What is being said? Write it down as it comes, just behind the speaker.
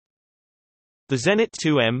The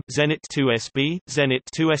Zenit-2M, Zenit-2SB,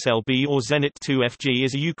 Zenit-2SLB or Zenit-2FG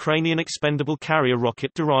is a Ukrainian expendable carrier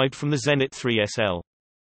rocket derived from the Zenit-3SL.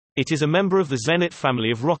 It is a member of the Zenit family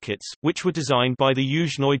of rockets, which were designed by the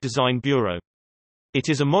Yuzhnoye Design Bureau. It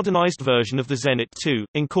is a modernized version of the Zenit-2,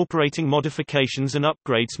 incorporating modifications and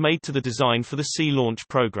upgrades made to the design for the Sea Launch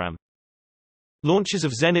program. Launches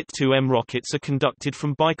of Zenit-2M rockets are conducted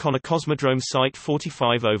from Baikonur Cosmodrome Site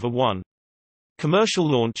 45/1. Commercial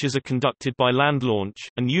launches are conducted by Land Launch,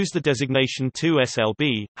 and use the designation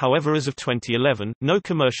 2SLB, however as of 2011, no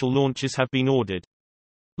commercial launches have been ordered.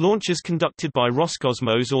 Launches conducted by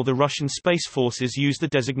Roscosmos or the Russian Space Forces use the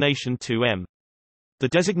designation 2M. The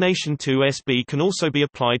designation 2SB can also be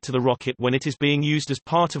applied to the rocket when it is being used as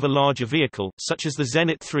part of a larger vehicle, such as the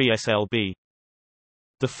Zenit-3SLB.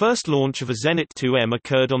 The first launch of a Zenit-2M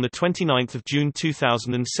occurred on 29 June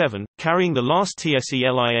 2007, carrying the last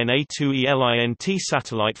TSELIN-A2ELINT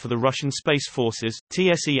satellite for the Russian Space Forces,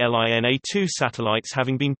 TSELIN-A2 satellites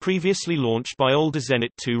having been previously launched by older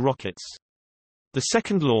Zenit-2 rockets. The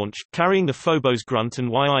second launch, carrying the Phobos Grunt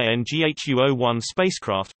and YINGHU-01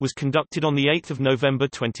 spacecraft, was conducted on 8 November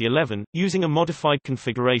 2011, using a modified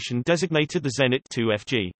configuration designated the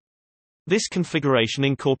Zenit-2FG. This configuration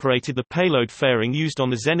incorporated the payload fairing used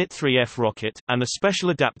on the Zenit-3F rocket, and a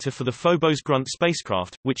special adapter for the Phobos Grunt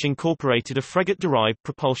spacecraft, which incorporated a frigate-derived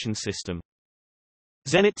propulsion system.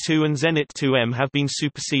 Zenit-2 and Zenit-2M have been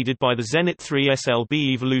superseded by the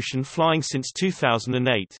Zenit-3SLB evolution flying since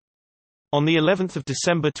 2008. On the 11th of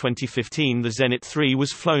December 2015 the Zenit-3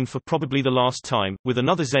 was flown for probably the last time, with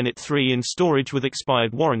another Zenit-3 in storage with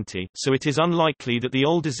expired warranty, so it is unlikely that the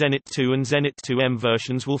older Zenit-2 and Zenit-2M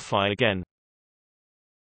versions will fly again.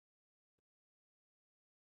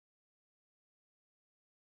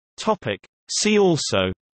 See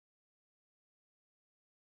also: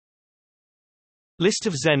 List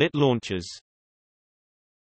of Zenit launchers.